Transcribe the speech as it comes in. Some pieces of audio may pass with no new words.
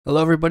Hello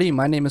everybody,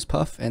 my name is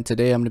Puff, and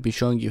today I'm going to be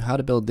showing you how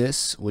to build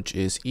this, which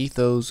is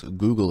Etho's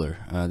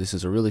Googler. This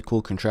is a really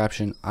cool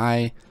contraption.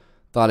 I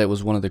thought it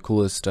was one of the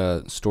coolest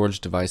storage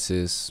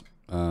devices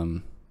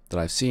that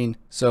I've seen,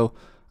 so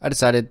I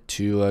decided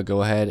to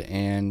go ahead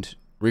and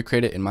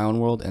recreate it in my own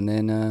world. And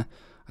then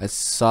I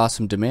saw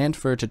some demand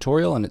for a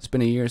tutorial, and it's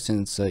been a year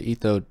since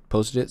Etho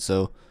posted it,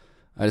 so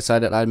I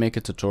decided I'd make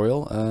a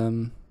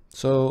tutorial.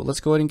 So let's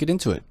go ahead and get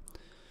into it.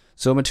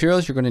 So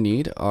materials you're going to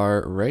need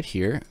are right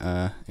here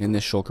in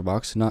this shulker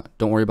box.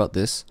 Don't worry about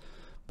this,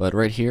 but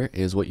right here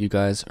is what you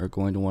guys are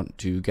going to want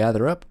to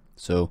gather up.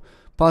 So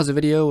pause the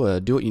video,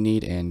 do what you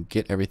need, and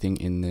get everything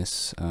in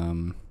this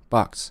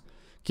box.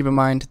 Keep in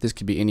mind, this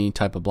could be any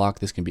type of block,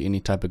 this can be any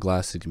type of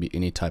glass, it can be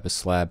any type of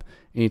slab,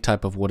 any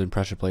type of wooden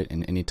pressure plate,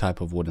 and any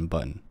type of wooden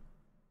button.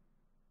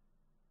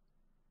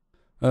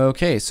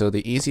 Okay, so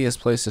the easiest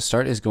place to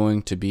start is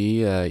going to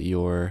be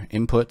your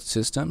input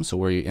system, so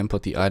where you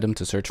input the item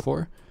to search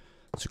for.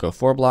 So go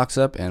 4 blocks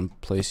up and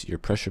place your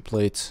pressure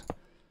plates.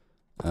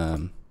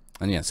 And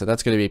yeah, so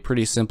that's going to be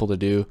pretty simple to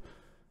do.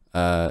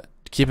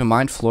 Keep in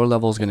mind, floor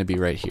level is going to be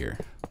right here.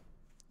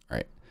 All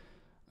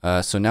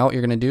right. So now what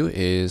you're going to do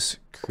is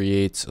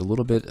create a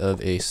little bit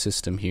of a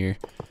system here.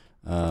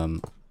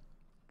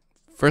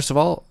 First of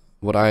all,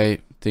 what I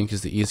think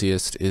is the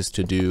easiest is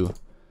to do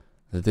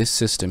this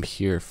system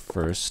here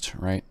first,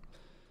 right?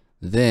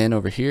 Then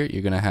over here,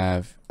 you're going to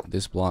have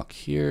this block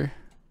here.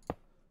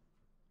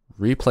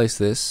 Replace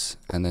this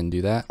and then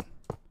do that,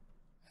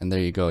 and there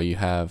you go, you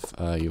have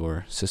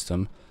your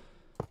system.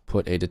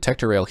 Put a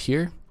detector rail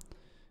here,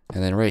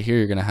 and then right here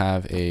you're going to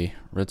have a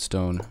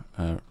redstone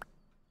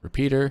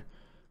repeater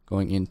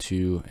going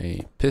into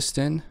a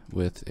piston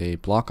with a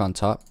block on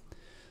top.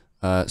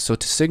 So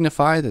to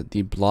signify that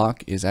the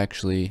block is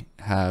actually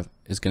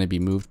is going to be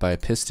moved by a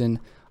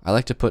piston, I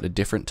like to put a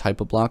different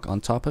type of block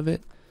on top of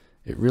it.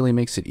 It really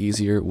makes it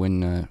easier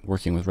when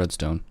working with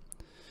redstone.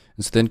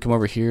 And so then come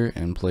over here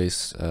and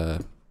place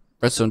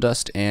redstone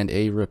dust and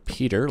a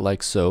repeater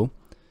like so.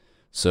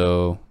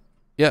 So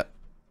yeah,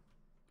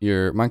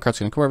 your minecart's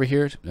going to come over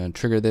here and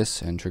trigger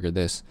this and trigger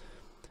this.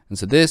 And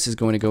so this is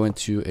going to go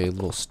into a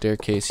little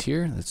staircase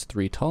here that's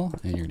 3 tall,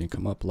 and you're going to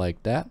come up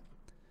like that.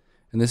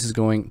 And this is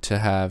going to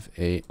have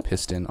a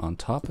piston on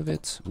top of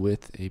it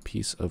with a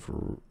piece of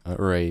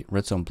or a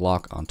redstone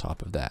block on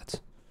top of that,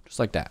 just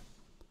like that.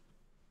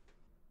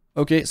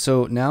 Okay,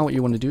 so now what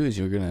you want to do is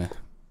you're going to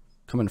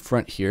come in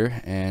front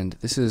here, and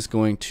this is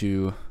going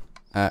to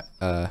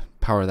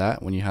power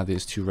that when you have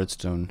these 2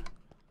 redstone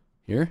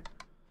here.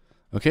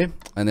 Okay,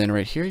 and then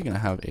right here you're going to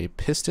have a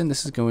piston.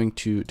 This is going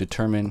to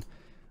determine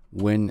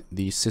when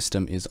the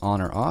system is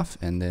on or off,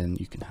 and then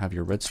you can have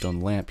your redstone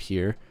lamp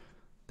here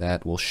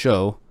that will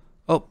show,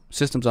 oh,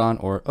 system's on,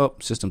 or oh,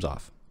 system's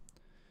off.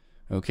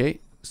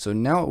 Okay, so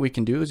now what we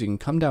can do is you can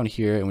come down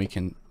here and we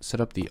can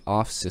set up the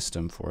off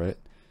system for it.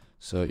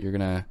 So you're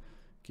gonna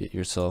get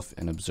yourself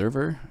an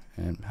observer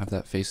and have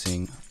that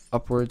facing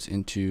upwards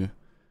into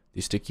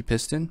the sticky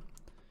piston.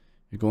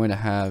 You're going to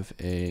have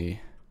a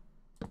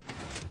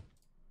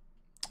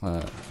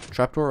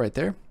trapdoor right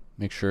there.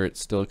 Make sure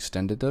it's still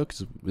extended though,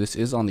 because this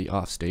is on the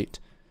off state.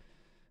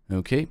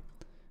 Okay,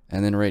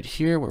 and then right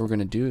here what we're going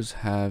to do is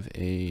have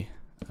a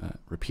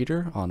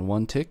repeater on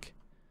 1 tick.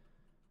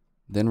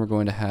 Then we're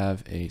going to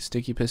have a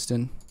sticky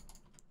piston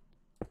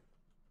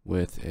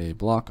with a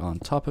block on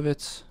top of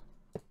it,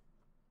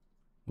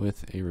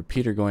 with a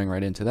repeater going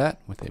right into that,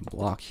 with a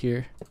block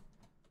here,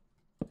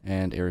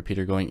 and a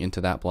repeater going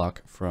into that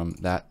block from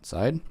that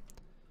side.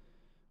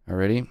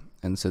 Alrighty,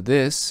 and so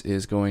this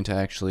is going to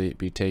actually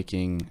be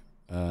taking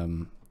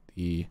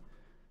the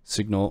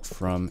signal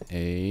from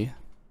a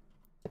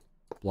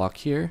block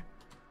here,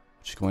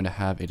 which is going to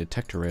have a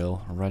detector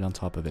rail right on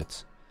top of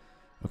it.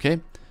 Okay,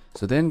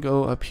 so then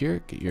go up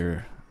here, get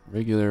your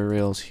regular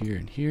rails here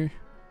and here,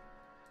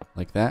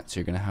 like that. So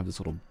you're going to have this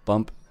little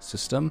bump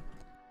system.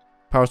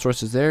 Power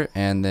source is there,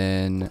 and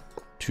then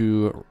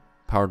 2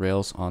 powered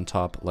rails on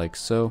top like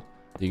so.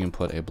 You can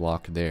put a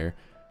block there,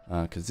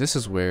 because this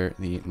is where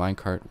the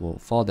minecart will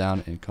fall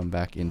down and come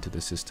back into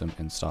the system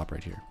and stop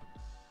right here.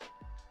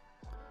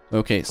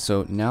 Okay,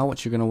 so now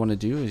what you're going to want to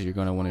do is you're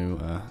going to want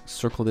to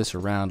circle this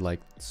around like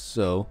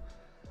so,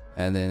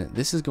 and then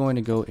this is going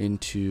to go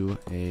into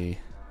a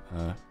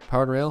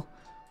powered rail,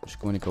 which is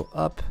going to go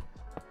up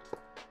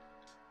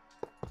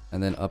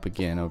and then up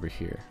again over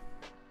here.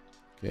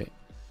 Okay,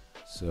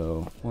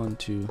 so 1,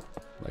 2,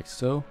 like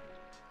so,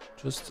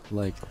 just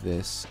like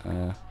this.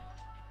 I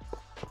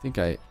think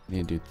I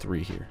need to do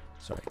 3 here,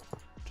 sorry,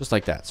 just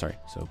like that, sorry.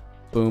 So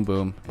boom,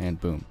 boom,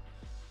 and boom.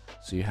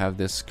 So you have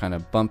this kind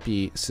of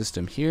bumpy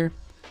system here,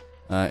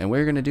 and what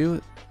you're going to do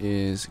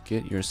is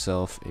get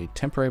yourself a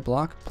temporary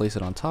block, place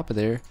it on top of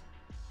there,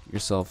 get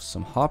yourself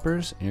some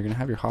hoppers, and you're going to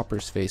have your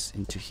hoppers face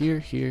into here,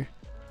 here,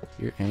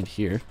 here, and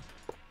here.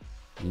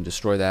 You can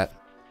destroy that.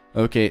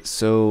 Okay,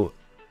 so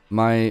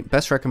my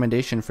best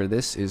recommendation for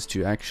this is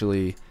to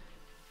actually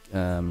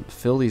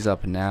fill these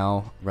up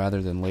now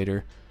rather than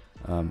later.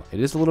 It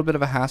is a little bit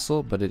of a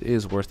hassle, but it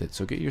is worth it.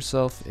 So get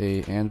yourself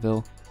a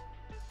anvil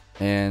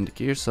and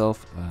get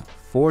yourself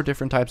 4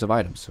 different types of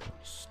items. So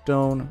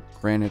stone,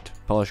 granite,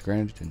 polished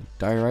granite, and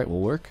diorite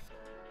will work.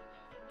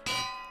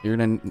 You're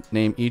gonna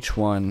name each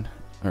one,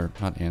 or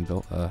not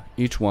anvil,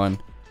 each one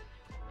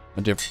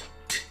a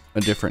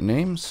different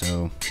name.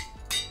 So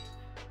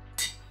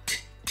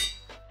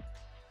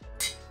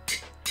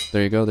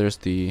there you go. There's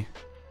the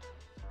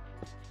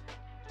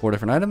 4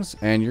 different items,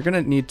 and you're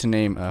gonna need to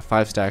name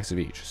 5 stacks of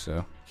each.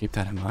 So keep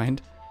that in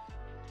mind,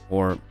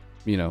 or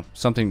you know,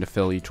 something to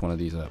fill each one of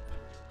these up.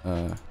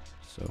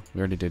 So we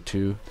already did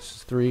 2. This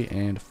is 3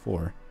 and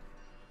 4.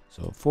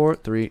 So 4,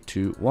 3,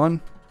 2, 1.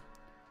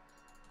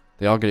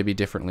 They all going to be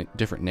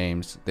different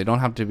names. They don't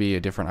have to be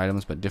different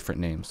items, but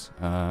different names.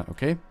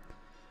 Okay.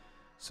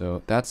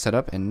 So that's set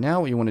up, and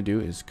now what you want to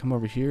do is come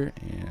over here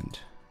and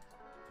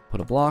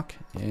put a block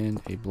and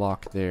a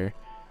block there,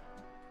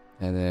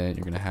 and then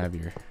you're going to have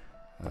your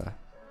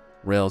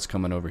rails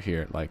coming over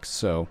here like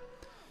so.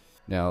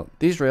 Now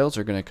these rails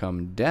are going to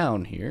come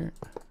down here,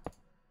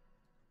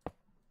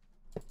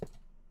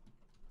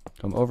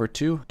 come over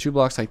 2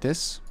 blocks like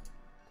this,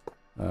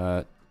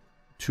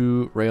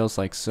 2 rails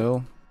like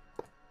so.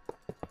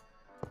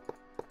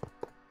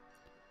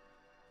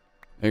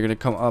 You're gonna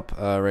come up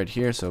right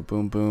here, so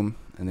boom boom,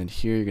 and then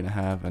here you're gonna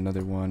have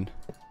another one,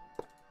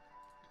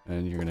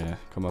 and you're gonna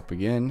come up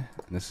again,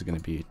 and this is gonna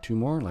be 2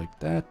 more like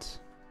that,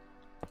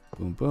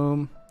 boom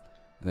boom,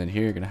 and then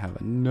here you're gonna have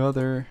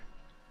another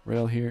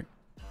rail here.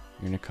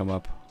 You're gonna come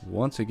up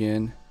once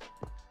again,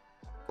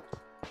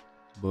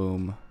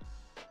 boom,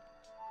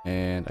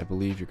 and I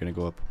believe you're gonna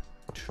go up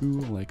 2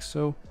 like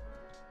so,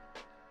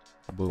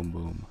 boom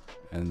boom,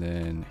 and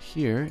then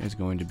here is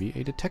going to be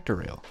a detector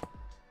rail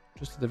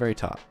just at the very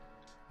top.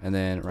 And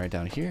then right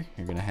down here,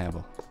 you're going to have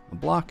a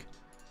block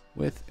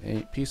with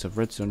a piece of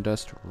redstone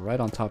dust right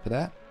on top of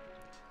that.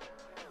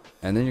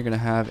 And then you're going to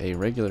have a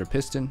regular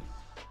piston,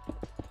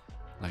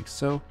 like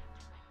so.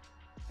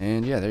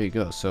 And yeah, there you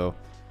go. So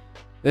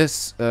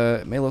this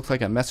may look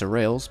like a mess of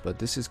rails, but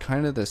this is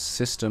kind of the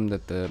system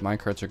that the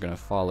minecarts are going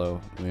to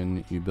follow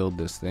when you build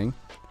this thing.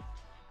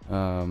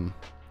 So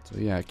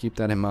yeah, keep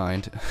that in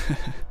mind.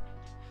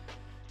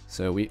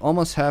 So we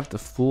almost have the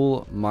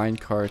full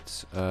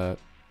minecart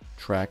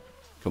track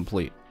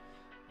complete.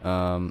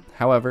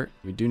 However,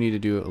 we do need to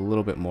do a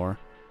little bit more.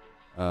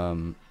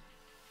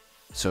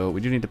 So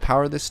we do need to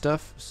power this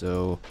stuff.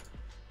 So,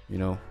 you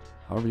know,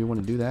 however you want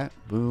to do that.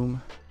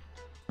 Boom,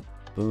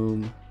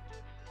 boom,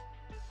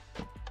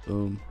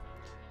 boom.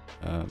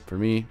 For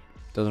me,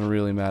 doesn't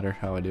really matter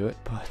how I do it,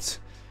 but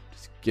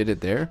just get it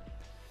there.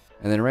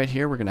 And then right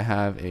here, we're gonna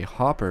have a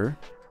hopper.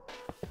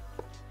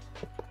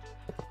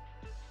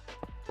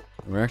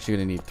 We're actually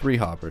gonna need 3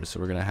 hoppers. So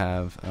we're gonna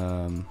have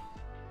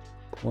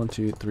 1,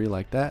 2, 3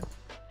 like that,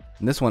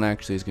 and this one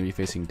actually is going to be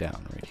facing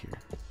down right here,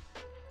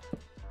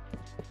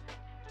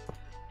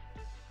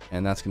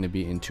 and that's going to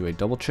be into a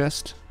double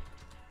chest.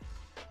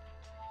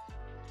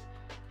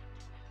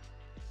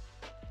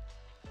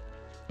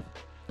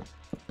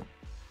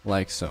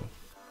 Like so.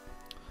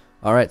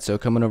 Alright, so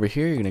coming over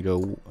here, you're going to go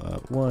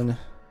 1,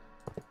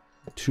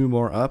 2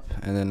 more up,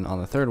 and then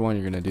on the third one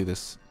you're going to do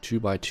this 2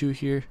 by 2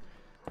 here.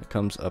 It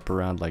comes up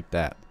around like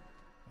that.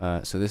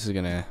 So this is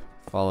going to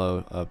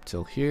follow up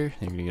till here.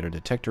 You're gonna get a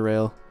detector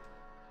rail,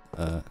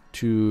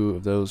 2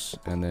 of those,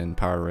 and then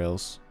power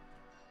rails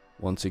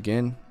once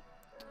again.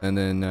 And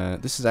then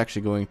this is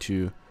actually going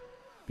to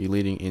be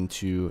leading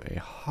into a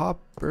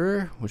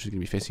hopper, which is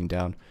gonna be facing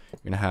down.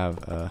 You're gonna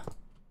have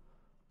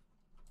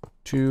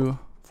 2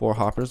 4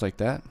 hoppers like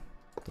that,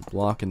 the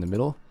block in the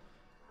middle.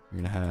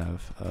 You're gonna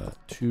have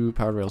 2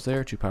 power rails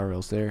there, 2 power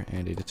rails there,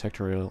 and a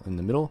detector rail in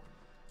the middle.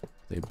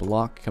 A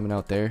block coming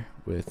out there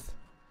with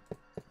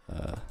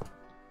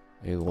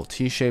a little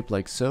T shape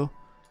like so.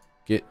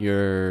 Get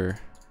your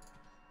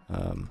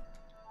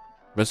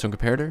redstone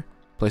comparator,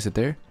 place it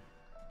there,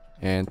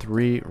 and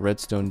 3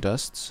 redstone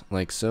dusts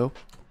like so.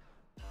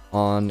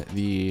 On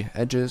the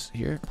edges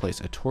here, place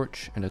a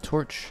torch and a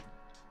torch,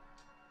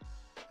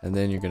 and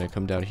then you're gonna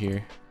come down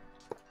here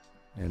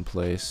and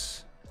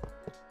place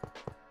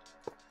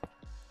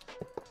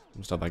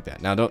some stuff like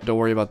that. Now don't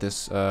worry about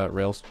this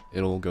rails,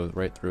 it'll go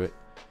right through it.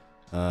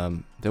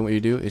 Then what you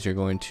do is you're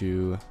going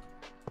to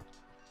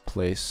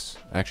place,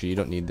 actually you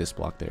don't need this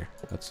block there,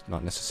 that's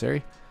not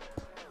necessary.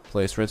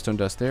 Place redstone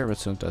dust there,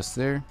 redstone dust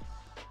there.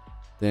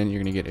 Then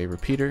you're gonna get a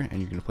repeater, and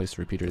you're gonna place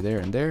the repeater there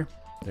and there,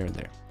 there and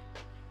there.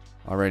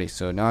 Alrighty,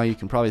 so now you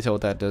can probably tell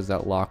what that does.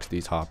 That locks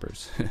these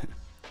hoppers.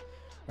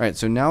 Alright,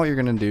 so now what you're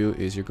gonna do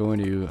is you're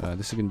going to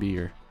this is gonna be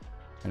your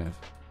kind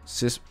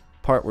of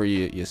part where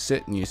you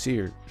sit and you see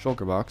your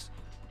shulker box.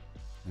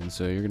 And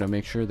so you're gonna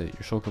make sure that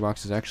your shulker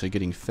box is actually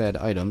getting fed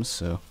items,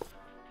 so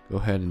go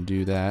ahead and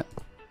do that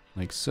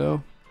like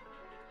so.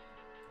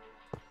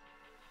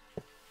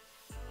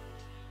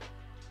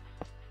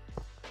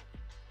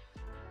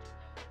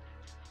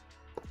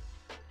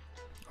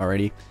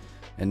 Alrighty,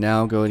 and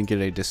now go ahead and get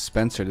a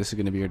dispenser. This is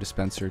going to be your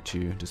dispenser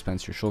to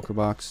dispense your shulker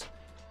box.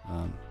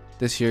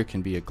 This here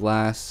can be a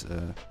glass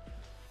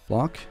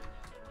block,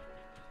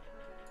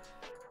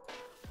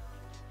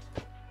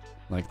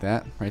 like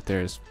that. Right there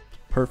is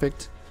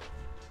Perfect.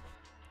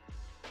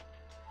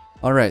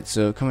 Alright,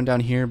 so coming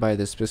down here by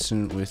this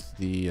piston with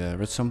the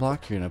redstone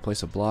block, you're going to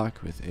place a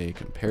block with a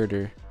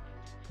comparator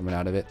coming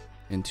out of it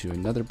into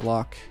another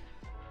block.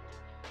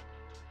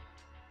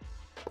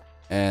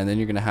 And then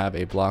you're going to have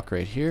a block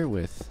right here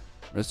with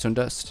redstone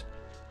dust.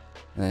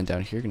 And then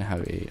down here you're going to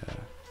have a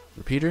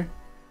repeater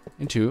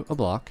into a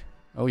block.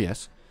 Oh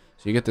yes.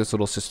 So you get this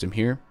little system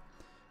here.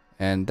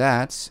 And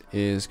that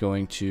is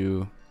going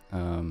to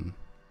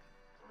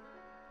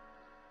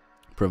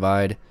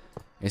provide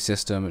a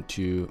system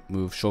to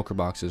move shulker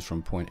boxes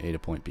from point A to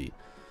point B.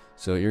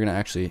 So you're going to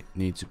actually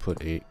need to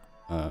put a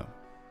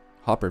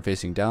hopper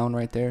facing down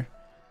right there.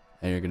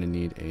 And you're going to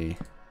need a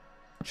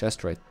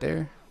chest right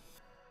there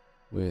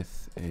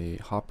with a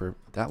hopper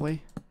that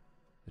way.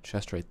 The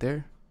chest right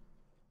there.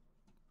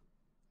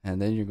 And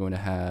then you're going to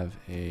have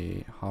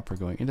a hopper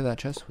going into that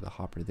chest with a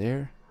hopper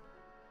there.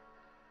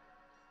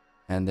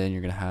 And then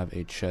you're going to have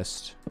a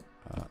chest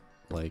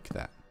like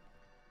that.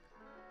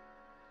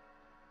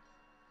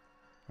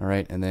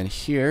 Alright, and then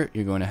here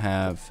you're going to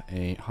have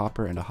a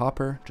hopper and a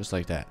hopper just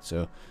like that.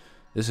 So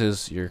this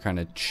is your kind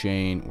of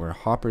chain where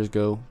hoppers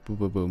go boom,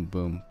 boom, boom,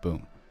 boom,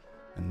 boom.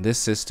 And this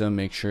system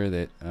makes sure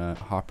that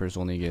hoppers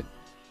only get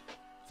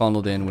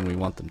funneled in when we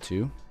want them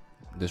to.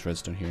 This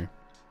redstone here.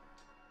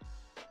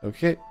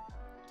 Okay,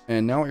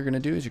 and now what you're going to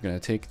do is you're going to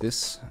take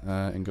this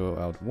and go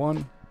out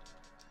 1,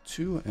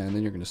 2, and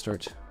then you're going to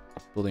start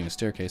building a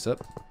staircase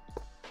up.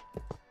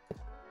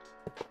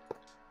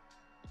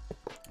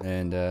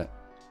 And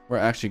we're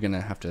actually going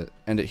to have to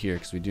end it here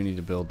because we do need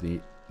to build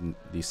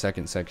the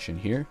second section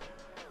here,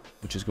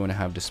 which is going to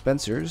have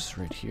dispensers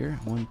right here.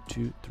 1,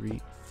 2,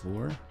 3,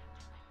 4,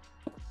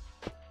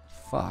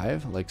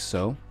 5, like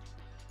so.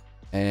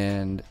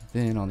 And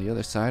then on the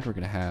other side, we're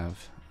going to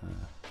have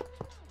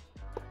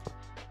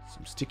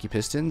some sticky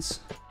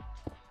pistons.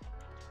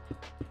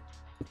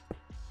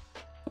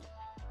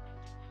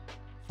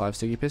 5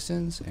 sticky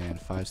pistons and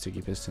 5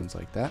 sticky pistons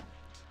like that.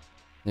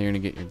 Then you're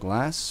going to get your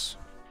glass.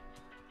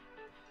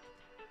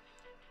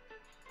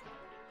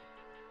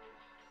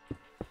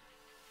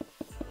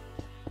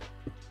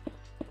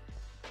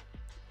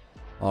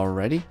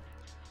 Alrighty.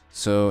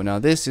 So now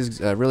this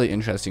is a really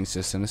interesting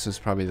system. This is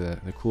probably the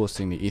coolest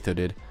thing that Etho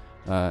did.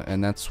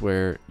 And that's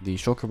where the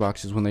shulker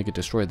boxes, when they get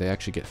destroyed, they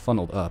actually get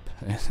funneled up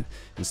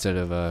instead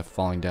of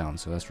falling down.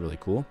 So that's really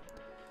cool.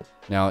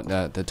 Now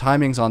the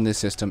timings on this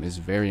system is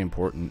very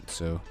important.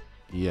 So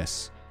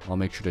yes, I'll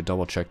make sure to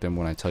double check them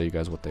when I tell you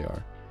guys what they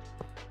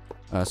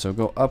are. So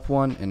go up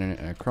 1 and then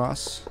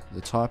across the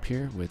top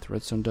here with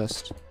redstone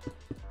dust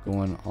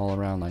going all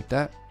around like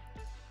that.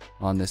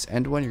 On this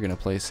end one, you're going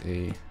to place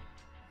a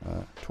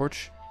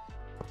torch.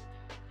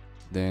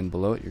 Then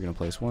below it, you're going to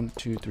place 1,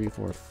 2, 3,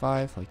 4,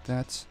 5 like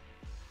that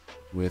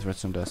with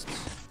redstone dust.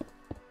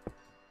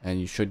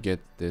 And you should get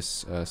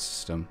this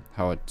system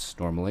how it's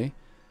normally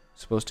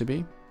supposed to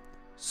be.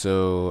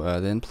 So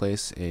then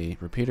place a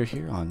repeater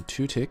here on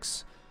 2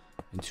 ticks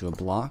into a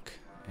block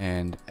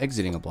and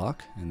exiting a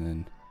block.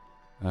 And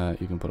then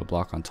you can put a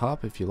block on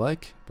top if you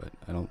like, but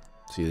I don't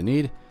see the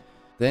need.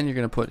 Then you're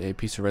going to put a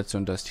piece of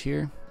redstone dust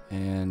here,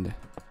 and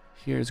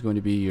here is going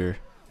to be your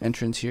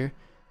entrance here.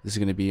 This is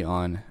going to be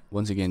on,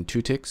 once again,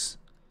 2 ticks.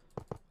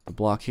 A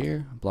block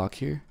here,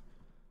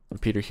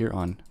 repeater here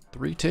on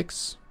 3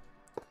 ticks,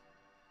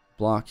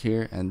 block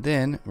here, and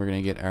then we're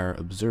going to get our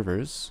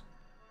observers.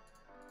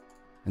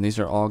 And these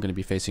are all going to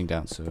be facing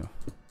down, so.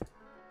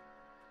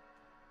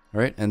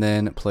 Alright, and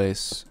then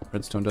place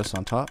redstone dust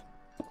on top.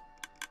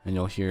 And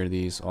you'll hear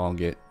these all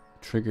get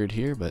triggered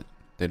here, but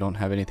they don't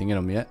have anything in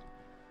them yet.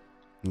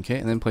 Okay,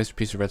 and then place a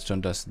piece of redstone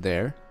dust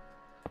there.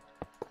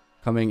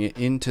 Coming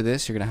into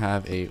this, you're going to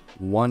have a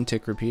 1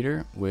 tick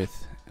repeater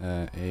with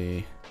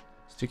a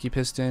sticky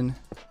piston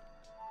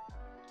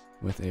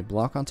with a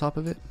block on top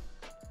of it,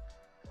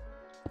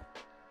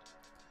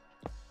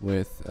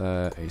 with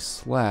a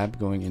slab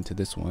going into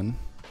this one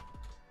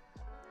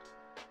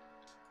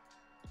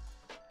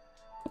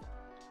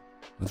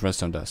with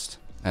redstone dust.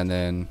 And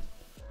then,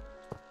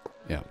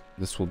 yeah,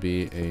 this will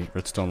be a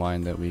redstone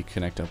line that we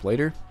connect up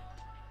later.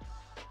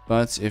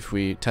 But if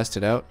we test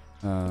it out,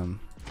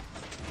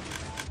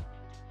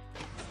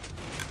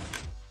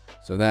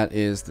 so that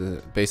is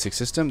the basic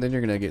system. Then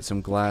you're going to get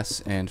some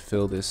glass and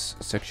fill this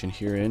section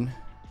here in.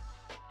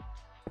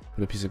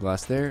 Put a piece of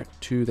glass there,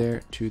 2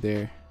 there, 2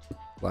 there,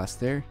 glass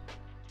there.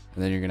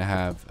 And then you're going to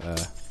have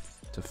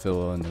to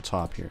fill in the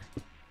top here.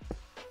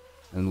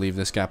 And leave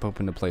this gap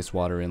open to place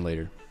water in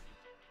later.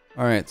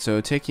 Alright,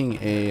 so taking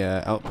a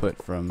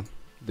output from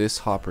this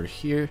hopper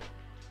here,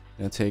 I'm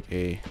going to take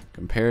a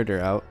comparator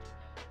out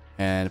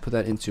and put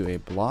that into a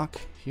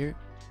block here.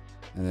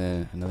 And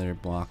then another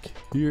block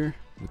here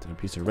with a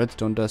piece of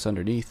redstone dust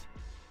underneath,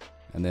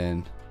 and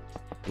then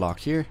block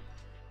here,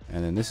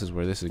 and then this is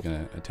where this is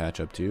going to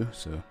attach up to.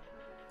 So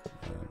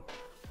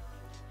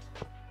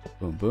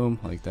boom, boom,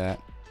 like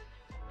that.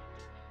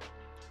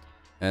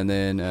 And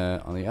then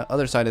on the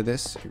other side of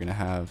this, you're going to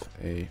have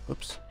a,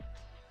 oops,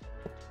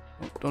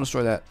 oh, don't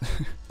destroy that.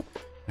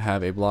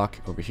 Have a block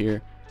over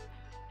here,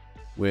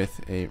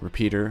 with a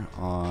repeater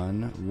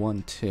on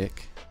 1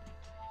 tick,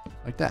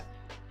 like that.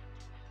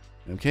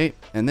 Okay,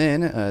 and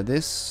then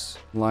this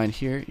line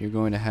here, you're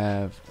going to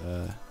have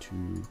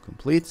to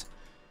complete.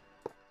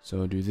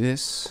 So do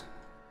this,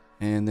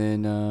 and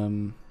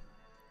then,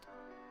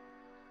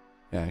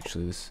 yeah,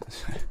 actually this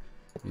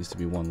needs to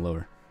be 1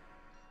 lower.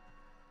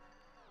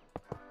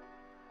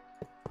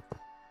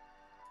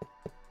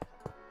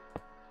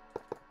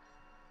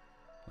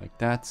 Like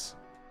that.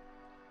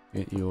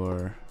 Get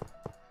your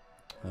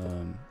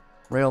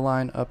rail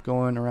line up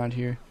going around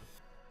here.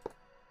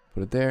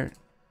 Put it there.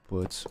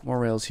 Put more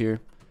rails here.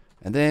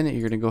 And then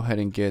you're going to go ahead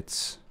and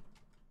get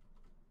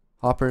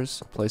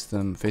hoppers. Place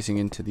them facing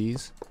into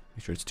these.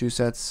 Make sure it's 2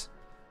 sets.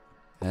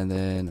 And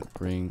then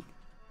bring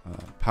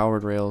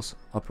powered rails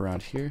up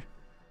around here.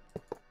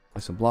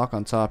 Place a block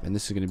on top. And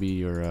this is going to be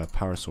your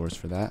power source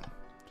for that.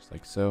 Just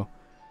like so.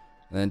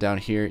 And then down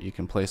here, you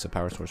can place a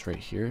power source right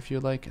here if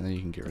you'd like. And then you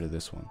can get rid of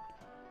this one.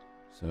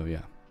 So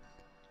yeah.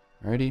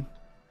 Alrighty.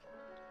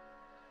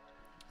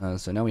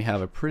 So now we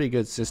have a pretty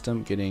good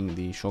system getting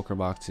the shulker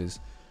boxes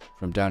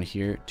from down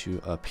here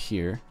to up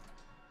here.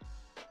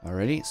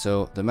 Alrighty,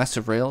 so the mess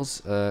of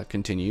rails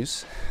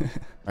continues.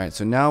 Alright,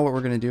 so now what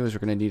we're going to do is we're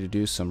going to need to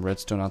do some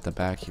redstone out the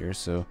back here.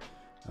 So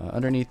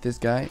underneath this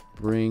guy,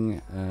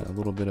 bring a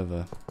little bit of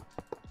a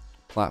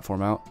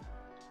platform out.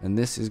 And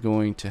this is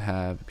going to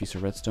have a piece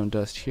of redstone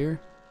dust here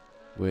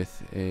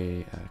with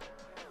a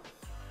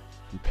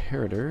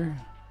comparator.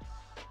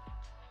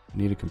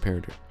 Need a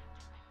comparator.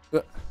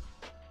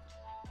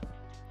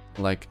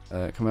 Like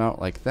coming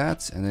out like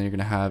that, and then you're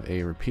gonna have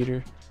a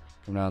repeater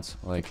coming out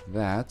like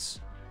that,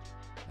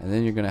 and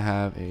then you're gonna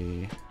have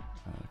a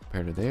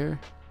comparator there,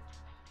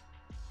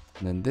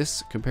 and then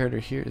this comparator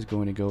here is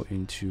going to go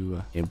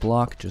into a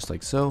block just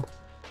like so.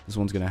 This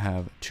one's gonna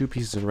have 2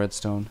 pieces of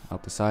redstone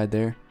out the side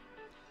there,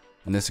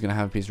 and this is gonna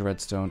have a piece of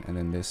redstone, and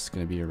then this is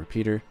gonna be a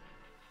repeater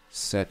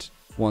set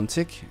 1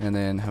 tick, and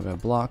then have a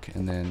block,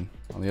 and then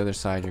on the other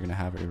side you're gonna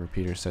have a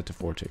repeater set to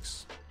 4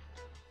 ticks.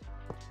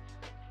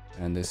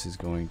 And this is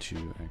going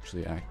to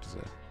actually act as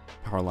a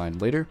power line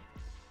later.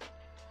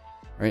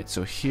 Alright,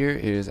 so here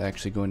is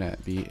actually going to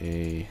be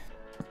a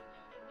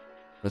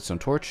redstone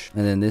torch.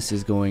 And then this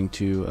is going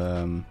to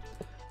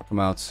come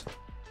out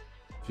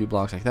a few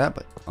blocks like that.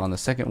 But on the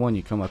second one,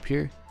 you come up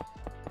here,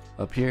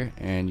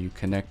 and you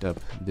connect up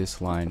this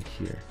line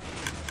here.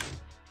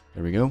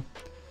 There we go.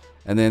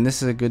 And then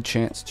this is a good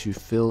chance to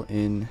fill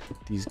in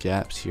these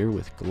gaps here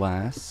with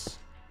glass.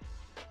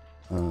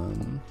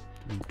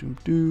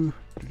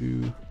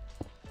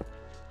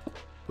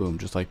 Boom,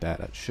 just like that.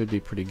 That should be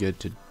pretty good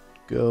to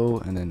go,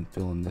 and then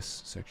fill in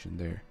this section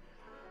there.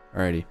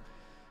 Alrighty,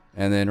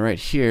 and then right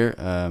here,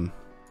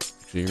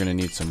 actually you're gonna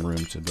need some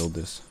room to build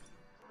this.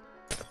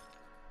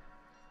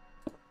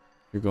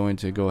 You're going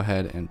to go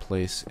ahead and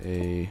place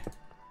a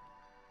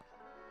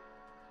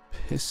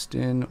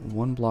piston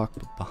 1 block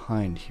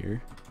behind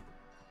here,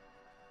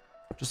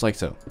 just like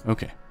so.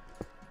 Okay,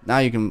 now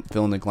you can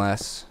fill in the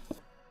glass,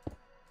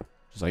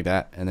 just like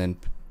that, and then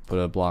put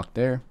a block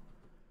there.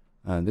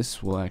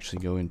 This will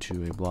actually go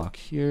into a block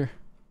here,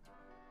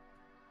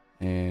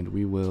 and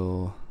we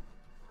will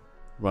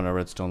run a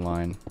redstone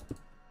line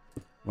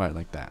right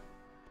like that.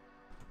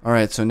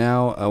 Alright, so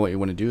now what you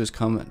want to do is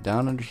come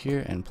down under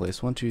here and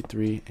place 1, 2,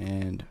 3,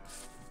 and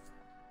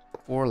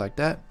 4 like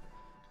that.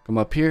 Come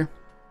up here,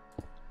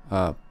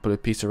 put a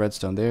piece of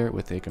redstone there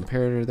with a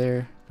comparator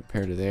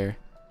there,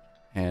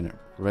 and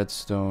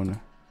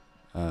redstone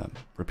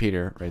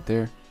repeater right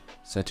there,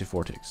 set to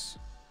 4 ticks.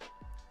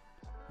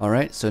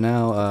 Alright, so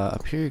now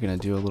up here you're going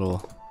to do a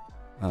little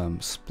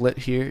split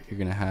here. You're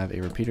going to have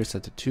a repeater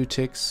set to 2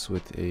 ticks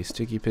with a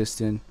sticky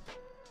piston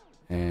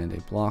and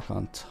a block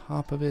on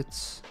top of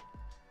it.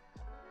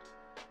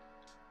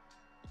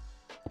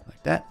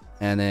 Like that.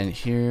 And then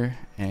here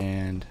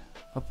and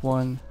up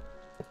 1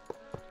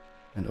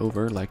 and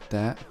over like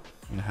that.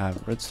 You're going to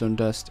have redstone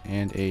dust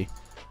and a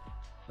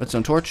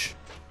redstone torch.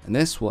 And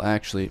this will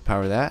actually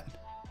power that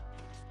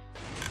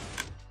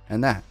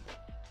and that,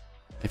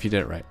 if you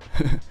did it right.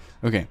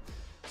 Okay,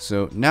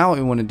 so now what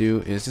we want to do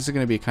is, this is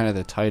going to be kind of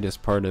the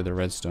tightest part of the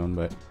redstone,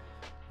 but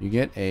you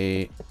get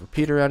a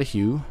repeater out of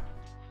hue.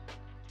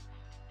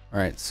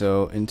 Alright,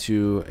 so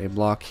into a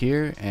block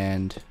here,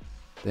 and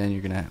then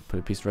you're going to put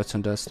a piece of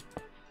redstone dust,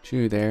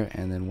 2 there,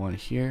 and then 1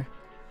 here.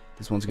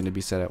 This one's going to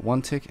be set at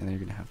 1 tick, and then you're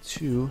going to have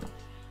 2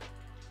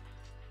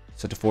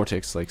 set to 4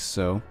 ticks like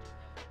so.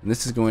 And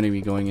this is going to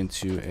be going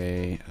into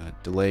a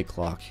delay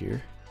clock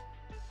here.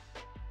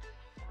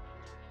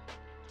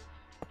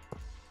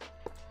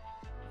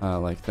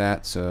 Like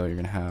that. So you're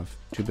going to have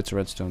 2 bits of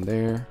redstone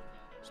there,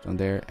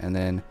 and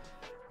then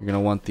you're going to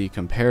want the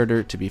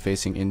comparator to be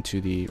facing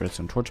into the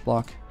redstone torch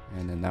block,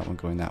 and then that one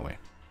going that way.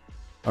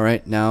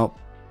 Alright, now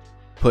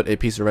put a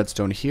piece of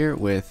redstone here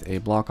with a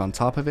block on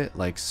top of it,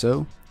 like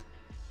so.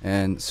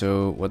 And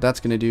so what that's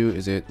going to do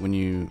is, when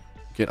you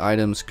get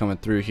items coming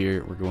through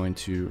here, we're going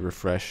to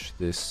refresh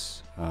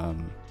this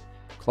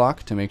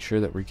clock to make sure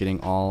that we're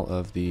getting all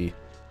of the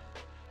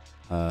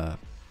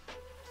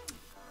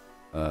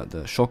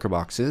shulker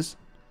boxes.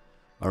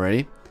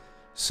 Alrighty.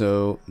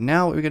 So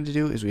now what we're going to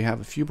do is we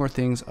have a few more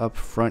things up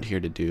front here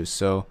to do.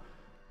 So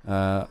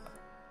what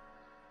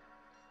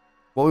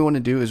we want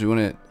to do is we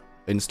want to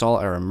install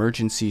our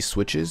emergency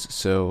switches.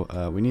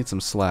 So we need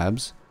some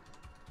slabs.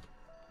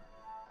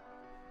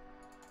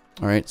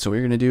 Alright, so what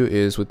you're going to do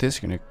is with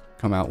this, you're going to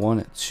come out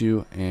 1,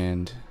 2,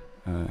 and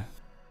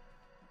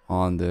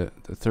on the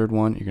third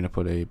one, you're going to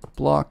put a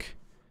block.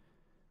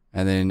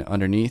 And then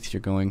underneath,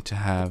 you're going to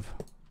have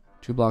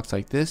 2 blocks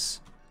like this.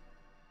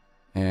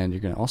 And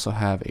you're going to also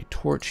have a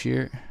torch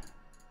here.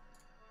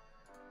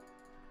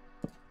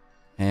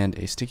 And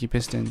a sticky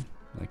piston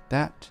like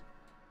that.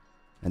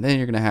 And then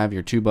you're going to have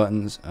your 2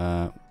 buttons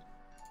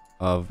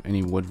of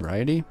any wood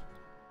variety.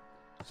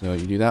 So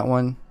you do that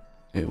one,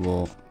 it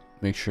will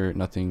make sure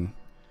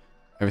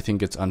everything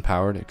gets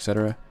unpowered,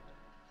 etc.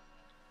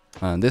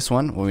 On this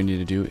one, what we need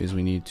to do is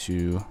we need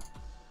to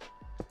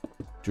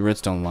do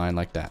redstone line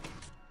like that.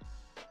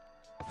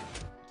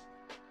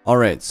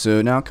 Alright,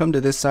 so now come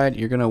to this side,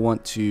 you're going to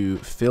want to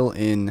fill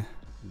in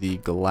the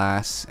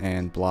glass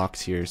and blocks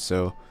here.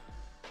 So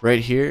right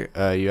here,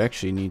 you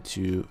actually need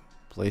to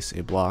place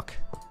a block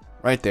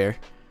right there,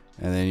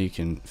 and then you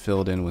can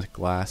fill it in with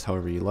glass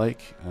however you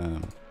like.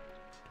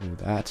 Do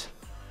that.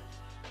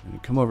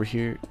 And come over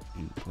here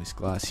and place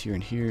glass here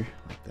and here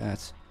like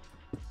that.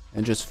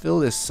 And just fill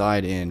this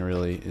side in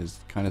really is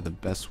kind of the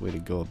best way to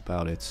go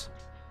about it.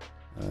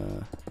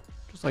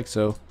 Just like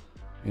so.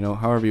 You know,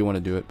 however you want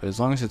to do it, but as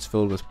long as it's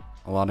filled with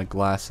a lot of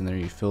glass in there,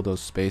 you fill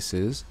those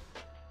spaces,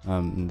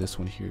 and this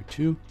one here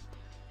too,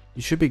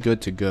 you should be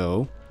good to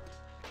go.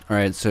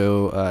 Alright,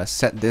 so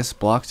set this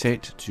block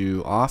state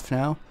to off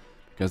now,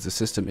 because the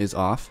system is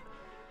off.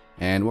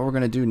 And what we're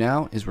going to do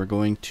now is we're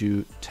going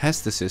to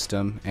test the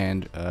system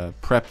and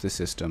prep the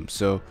system.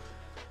 So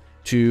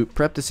to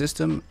prep the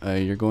system,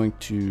 you're going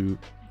to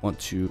want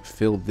to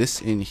fill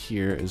this in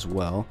here as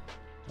well.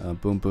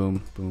 Boom,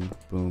 boom, boom,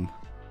 boom.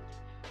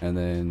 And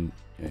then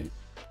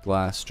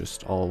glass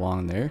just all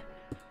along there.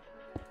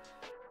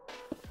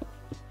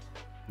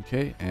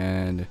 Okay,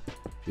 and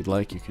if you'd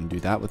like, you can do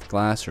that with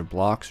glass or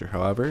blocks or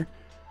however.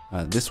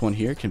 This one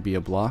here can be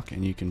a block,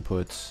 and you can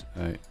put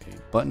a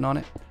button on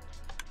it,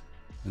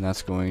 and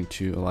that's going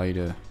to allow you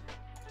to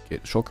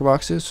get shulker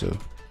boxes. So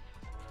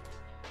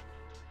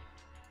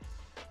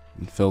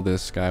and fill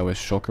this guy with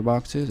shulker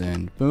boxes,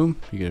 and boom,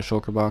 you get a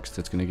shulker box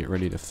that's going to get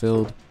ready to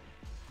filled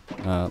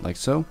like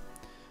so.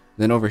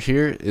 Then over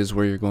here is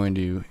where you're going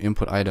to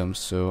input items.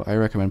 So I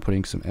recommend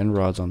putting some end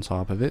rods on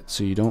top of it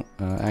so you don't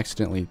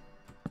accidentally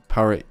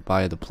power it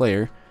by the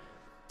player.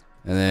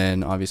 And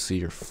then obviously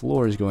your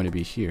floor is going to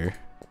be here.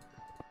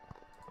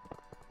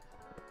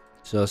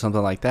 So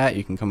something like that,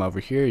 you can come over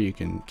here, you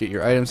can get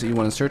your items that you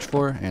want to search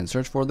for and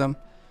search for them.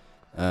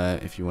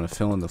 If you want to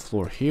fill in the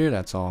floor here,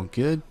 that's all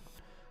good.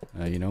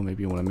 You know,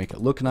 maybe you want to make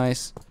it look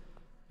nice.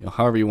 You know,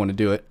 however you want to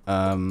do it.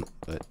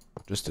 But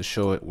just to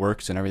show it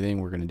works and everything,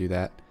 we're going to do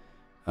that.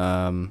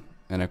 And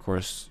of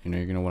course, you know,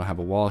 you're going to want to have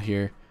a wall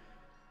here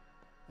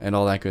and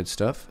all that good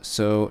stuff.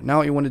 So now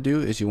what you want to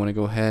do is you want to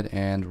go ahead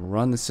and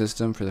run the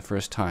system for the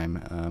first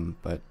time.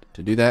 But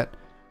to do that,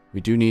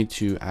 we do need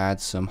to add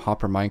some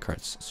hopper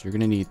minecarts. So you're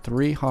going to need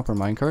 3 hopper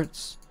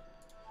minecarts.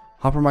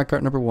 Hopper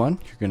minecart number 1,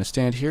 you're going to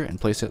stand here and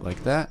place it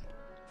like that.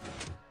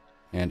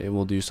 And it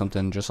will do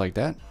something just like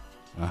that.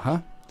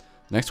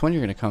 Next one,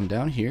 you're going to come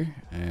down here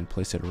and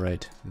place it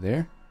right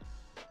there.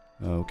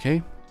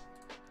 Okay.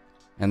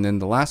 And then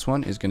the last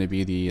one is going to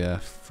be the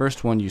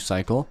first one you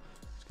cycle.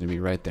 It's going to be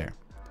right there.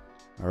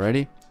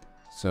 Alrighty.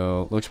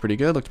 So looks pretty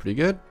good. Looks pretty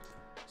good.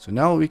 So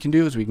now what we can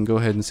do is we can go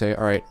ahead and say,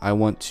 all right, I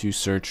want to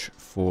search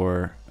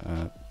for,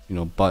 you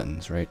know,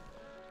 buttons, right?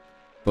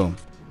 Boom.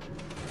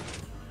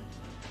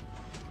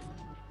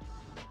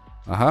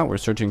 We're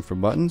searching for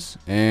buttons,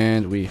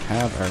 and we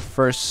have our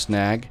first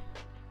snag.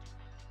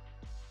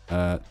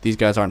 These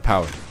guys aren't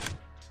powered.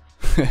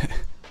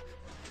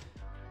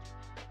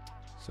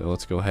 So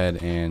let's go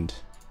ahead and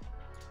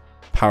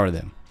power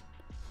them.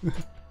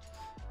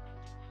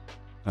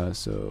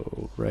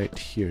 So right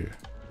here.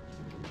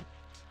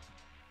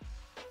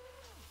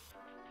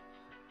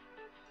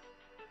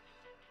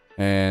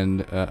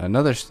 And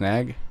another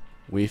snag,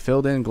 we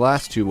filled in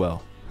glass too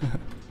well.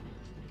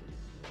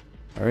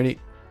 Alrighty.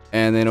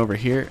 And then over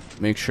here,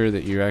 make sure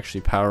that you're actually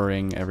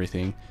powering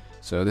everything.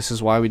 So this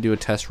is why we do a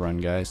test run,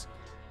 guys.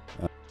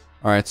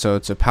 Alright, so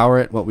to power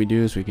it, what we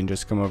do is we can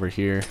just come over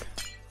here,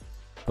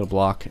 put a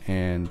block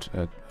and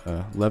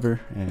a lever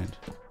and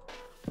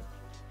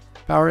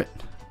power it.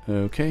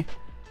 Okay,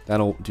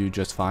 that'll do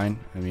just fine.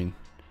 I mean,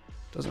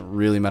 it doesn't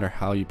really matter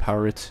how you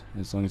power it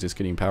as long as it's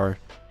getting power.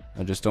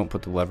 Just don't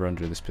put the lever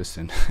under this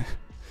piston.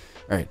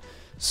 Alright,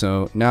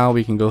 so now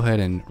we can go ahead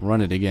and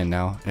run it again.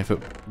 Now, if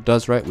it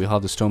does right, we'll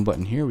have the stone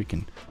button here. We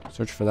can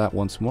search for that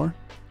once more.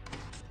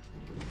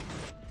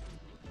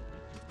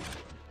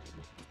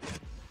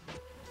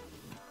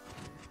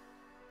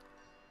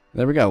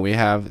 There we go. We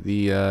have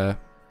the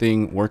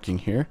thing working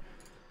here.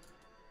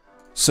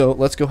 So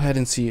let's go ahead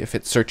and see if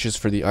it searches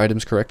for the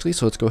items correctly.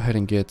 So let's go ahead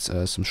and get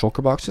some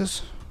shulker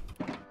boxes.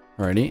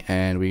 Alrighty,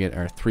 and we get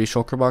our 3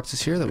 shulker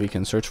boxes here that we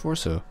can search for.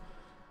 So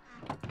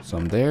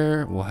some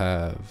there, we'll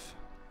have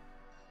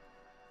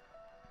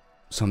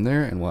some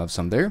there, and we'll have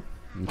some there.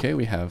 Okay,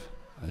 we have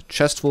a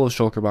chest full of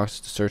shulker boxes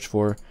to search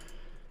for,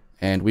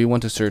 and we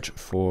want to search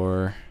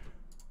for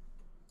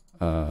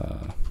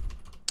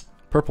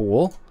purple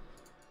wool.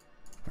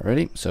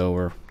 Alrighty, so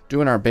we're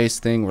doing our base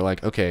thing. We're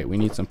like, okay, we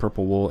need some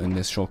purple wool in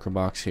this shulker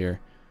box here.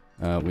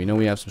 We know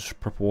we have some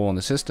purple wool in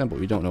the system, but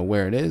we don't know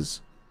where it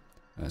is.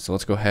 So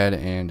let's go ahead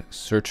and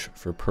search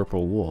for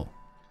purple wool.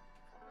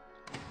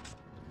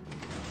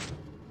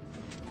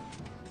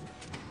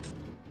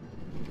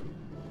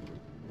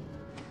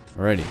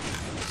 Alrighty,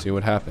 let's see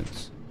what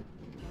happens.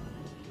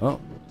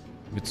 Oh,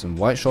 get some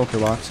white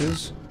shulker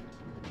boxes.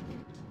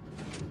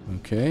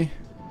 Okay.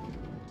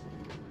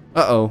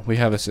 Uh-oh, we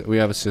have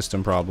a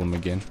system problem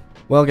again.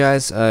 Well,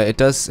 guys, it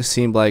does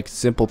seem like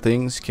simple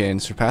things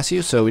can surpass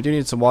you, so we do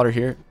need some water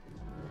here.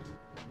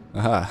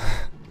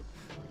 Aha.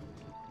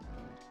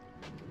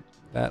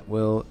 That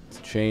will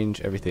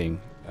change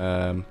everything.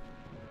 Yeah.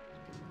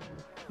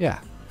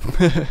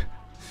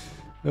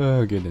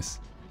 Oh goodness.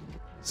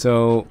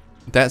 So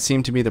that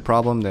seemed to be the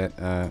problem that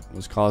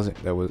caused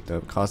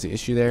the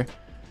issue there.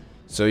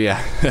 So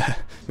yeah,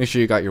 make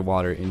sure you got your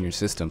water in your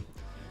system.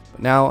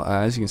 But now,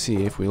 as you can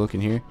see, if we look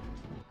in here,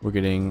 we're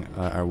getting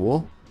our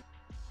wool.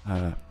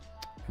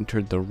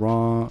 Entered the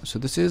wrong. So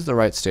this is the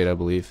right state, I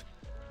believe,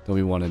 that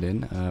we want it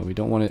in. We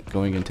don't want it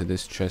going into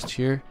this chest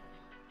here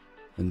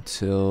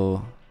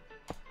until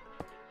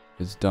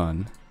it's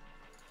done.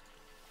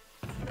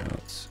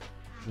 Let's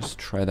just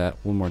try that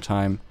one more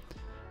time.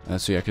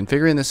 So yeah,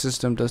 configuring the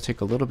system does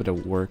take a little bit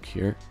of work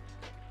here.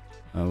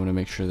 I want to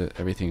make sure that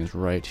everything is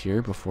right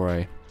here before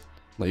I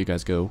let you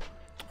guys go.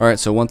 Alright,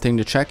 so one thing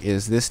to check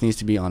is this needs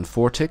to be on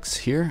 4 ticks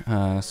here,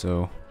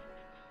 so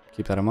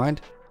keep that in mind.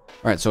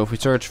 Alright, so if we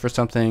search for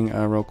something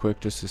real quick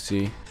just to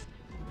see.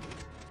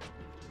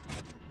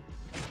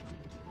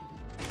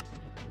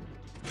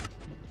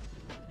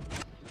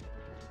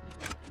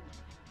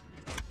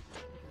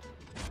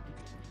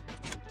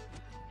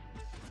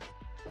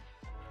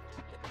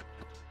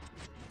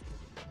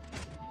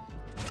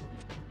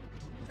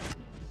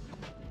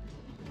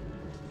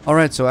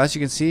 Alright, so as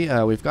you can see,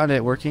 we've got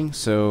it working.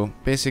 So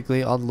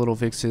basically all the little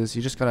fixes,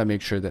 you just gotta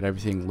make sure that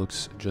everything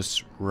looks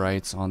just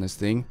right on this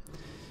thing.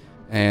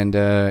 And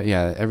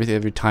yeah,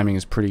 every timing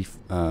is pretty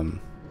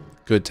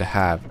good to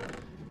have.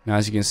 Now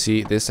as you can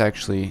see, this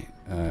actually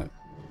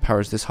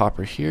powers this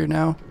hopper here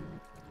now.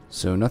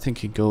 So nothing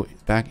can go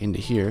back into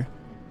here.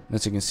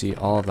 As you can see,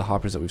 all of the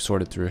hoppers that we've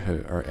sorted through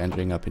are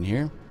ending up in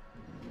here.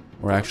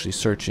 We're actually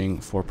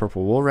searching for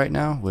purple wool right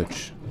now,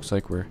 which looks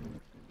like we're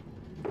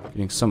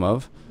getting some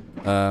of.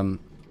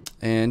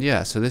 And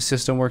yeah, so this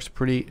system works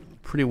pretty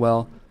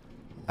well.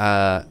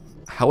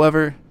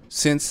 However,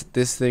 since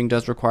this thing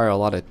does require a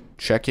lot of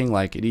checking,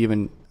 like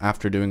even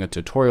after doing a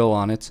tutorial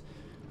on it,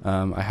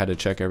 I had to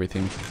check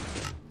everything.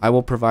 I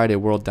will provide a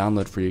world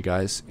download for you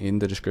guys in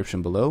the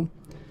description below,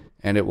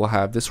 and it will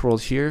have this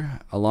world here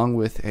along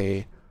with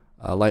a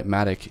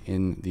Lightmatic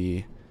in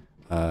the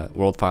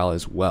world file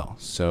as well.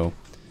 So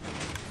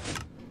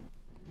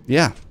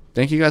yeah,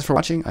 thank you guys for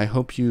watching. I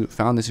hope you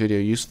found this video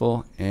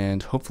useful,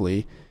 and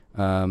hopefully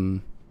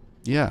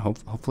yeah,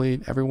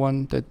 hopefully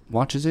everyone that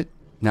watches it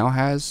now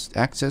has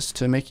access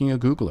to making a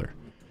Googler,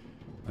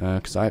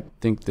 because I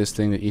think this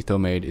thing that Etho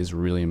made is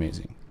really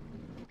amazing.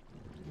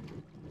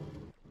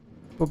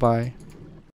 Bye bye.